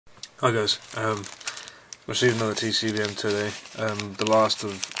Hi guys, received another TCBM today, the last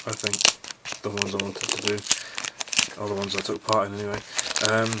of, I think, the ones I wanted to do, or the ones I took part in anyway,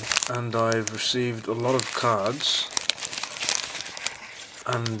 and I've received a lot of cards,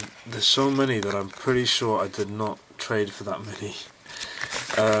 and there's so many that I'm pretty sure I did not trade for that many.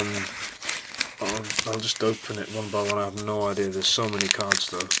 I'll just open it one by one. I have no idea, there's so many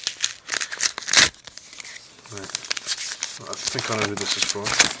cards though. Right. I think I know who this is for.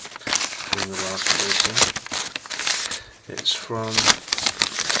 In the last person. It's from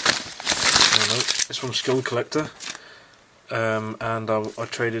SkilledCollector, and I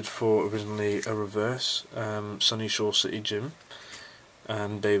traded for originally a reverse, Sunny Shore City Gym,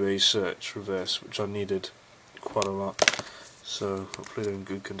 and Bebe Search reverse, which I needed quite a lot, so hopefully they're in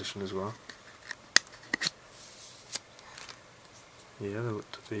good condition as well. Yeah, they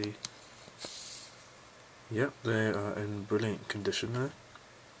look to be, yep, they are in brilliant condition there.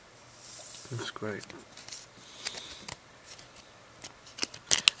 That's great.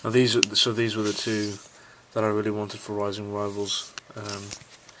 Now these were the two that I really wanted for Rising Rivals,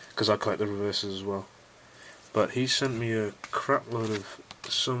 because I collect the reverses as well. But he sent me a crap load of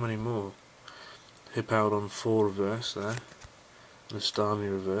so many more. Hippowdon 4 reverse there, and a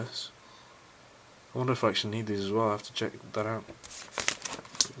Starmie reverse. I wonder if I actually need these as well. I have to check that out.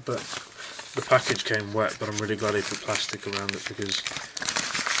 But the package came wet, but I'm really glad he put plastic around it because,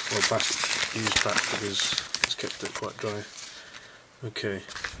 well, plastic used back because it's kept it quite dry. Okay,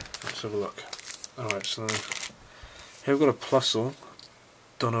 let's have a look. Alright, so here I've got a Plusle.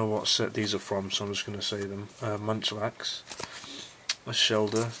 Don't know what set these are from, so I'm just going to say them. Munchlax, a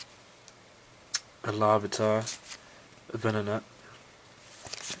Shelder, a Larvitar, a Venonat,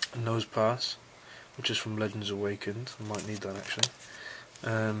 a Nosepass, which is from Legends Awakened. I might need that actually.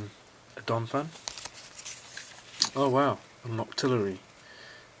 A Donphan. Oh wow, a Noctillery.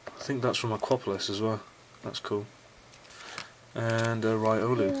 I think that's from Aquapolis as well. That's cool. And a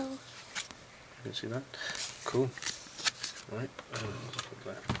Riolu. You can see that. Cool. Right.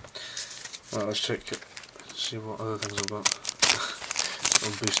 Right, let's check it. See what other things I've got.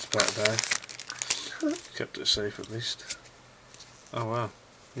 One booster pack there. Kept it safe at least. Oh wow,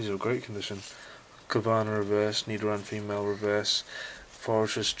 these are great condition. Kavana reverse, Nidoran female reverse,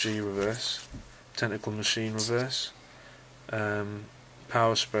 Forretress G reverse, Tentacle Machine reverse,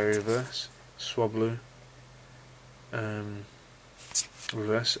 Power Spray reverse, Swablu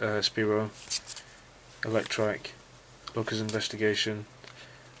reverse, Spearow, Electrike, Locker's Investigation,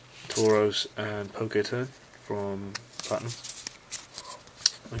 Tauros, and PokeCollection from Platinum.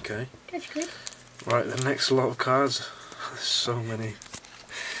 Okay. That's good. Right, the next lot of cards. There's so many.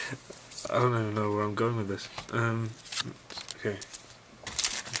 I don't even know where I'm going with this. Okay.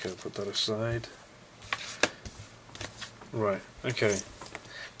 Okay, put that aside. Right, okay.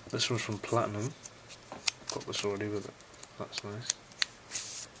 This one's from Platinum. Got this already with it. That's nice.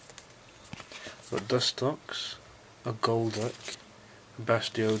 Got Dustox, a Golduck, a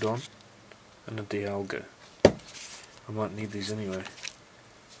Bastiodon, and a Dialga. I might need these anyway.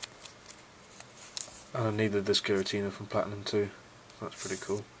 And I needed this Giratina from Platinum too. That's pretty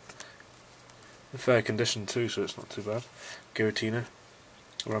cool. In fair condition too, so it's not too bad. Giratina,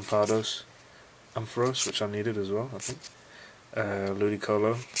 Rampardos, Ampharos, which I needed as well, I think.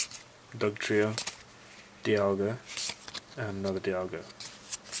 Ludicolo, Dugtrio, Dialga, and another Dialga.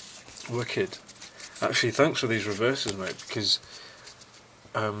 Wicked. Actually, thanks for these reverses, mate, because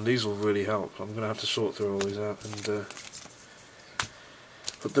these will really help. I'm going to have to sort through all these out and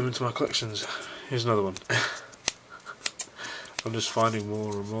put them into my collections. Here's another one. I'm just finding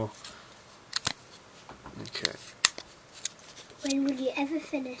more and more. Okay. When will you ever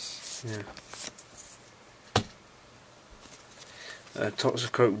finish? Yeah.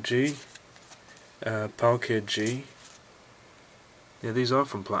 Toxicroak G, Palkia G. Yeah, these are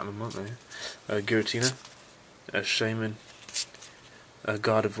from Platinum, aren't they? Giratina, a Shaman, a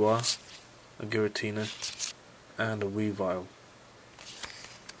Gardevoir, a Giratina, and a Weavile.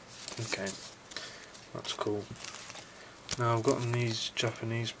 Okay, that's cool. Now I've gotten these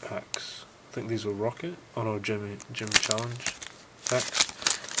Japanese packs. I think these were Rocket. Oh no, Gym Challenge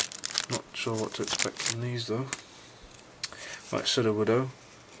packs. Not sure what to expect from these though. Right, Sudowoodo,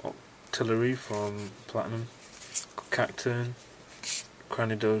 Octillery from Platinum, Cacturn,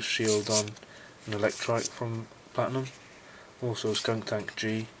 Cranidos, Shieldon, and Electrike from Platinum. Also Skuntank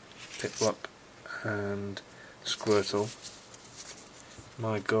G, Pipluck, and Squirtle.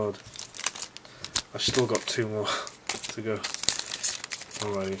 My god, I've still got 2 more to go.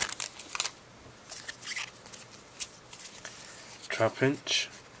 Alrighty. Trapinch,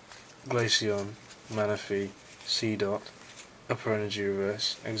 Glaceon, Manaphy, Seedot, Upper Energy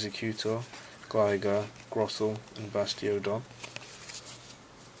Reverse, Executor, Gligar, Grottle, and Bastiodon.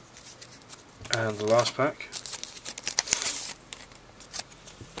 And the last pack,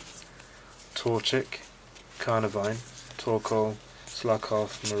 Torchic, Carnivine, Torkoal,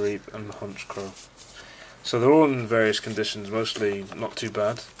 Slakoth, Mareep, and Hunchcrow. So they're all in various conditions, mostly not too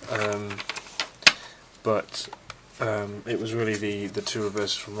bad, but it was really the two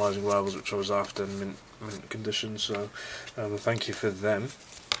reverses from Rising Rivals which I was after in mint condition, so thank you for them.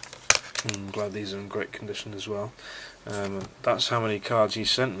 I'm glad these are in great condition as well. That's how many cards he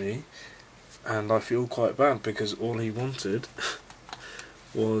sent me, and I feel quite bad because all he wanted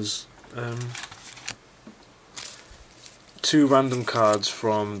was 2 random cards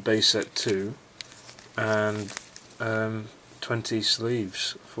from base set 2 and 20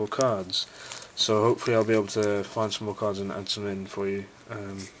 sleeves for cards. So hopefully I'll be able to find some more cards and add some in for you.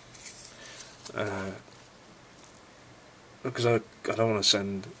 Because I don't want to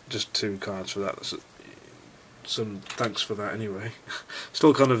send just 2 cards for that. So thanks for that anyway.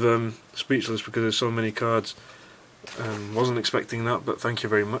 Still kind of speechless because there's so many cards. Wasn't expecting that, but thank you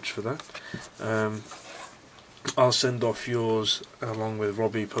very much for that. I'll send off yours along with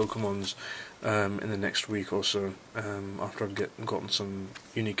Robbie Pokemon's in the next week or so, after I've gotten some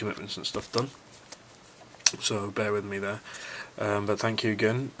uni commitments and stuff done. So bear with me there. But thank you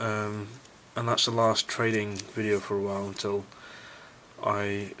again. And that's the last trading video for a while until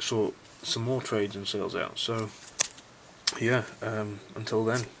I sort some more trades and sales out. So yeah, until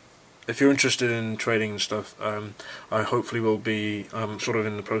then. If you're interested in trading and stuff, I hopefully will be sort of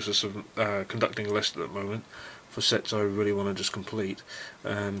in the process of conducting a list at the moment for sets I really want to just complete.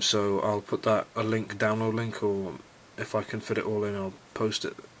 So I'll put that a download link, or if I can fit it all in, I'll post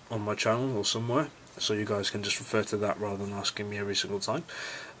it on my channel or somewhere, so you guys can just refer to that rather than asking me every single time.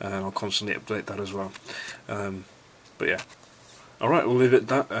 And I'll constantly update that as well. But yeah, alright, we'll leave it at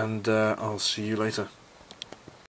that, and I'll see you later.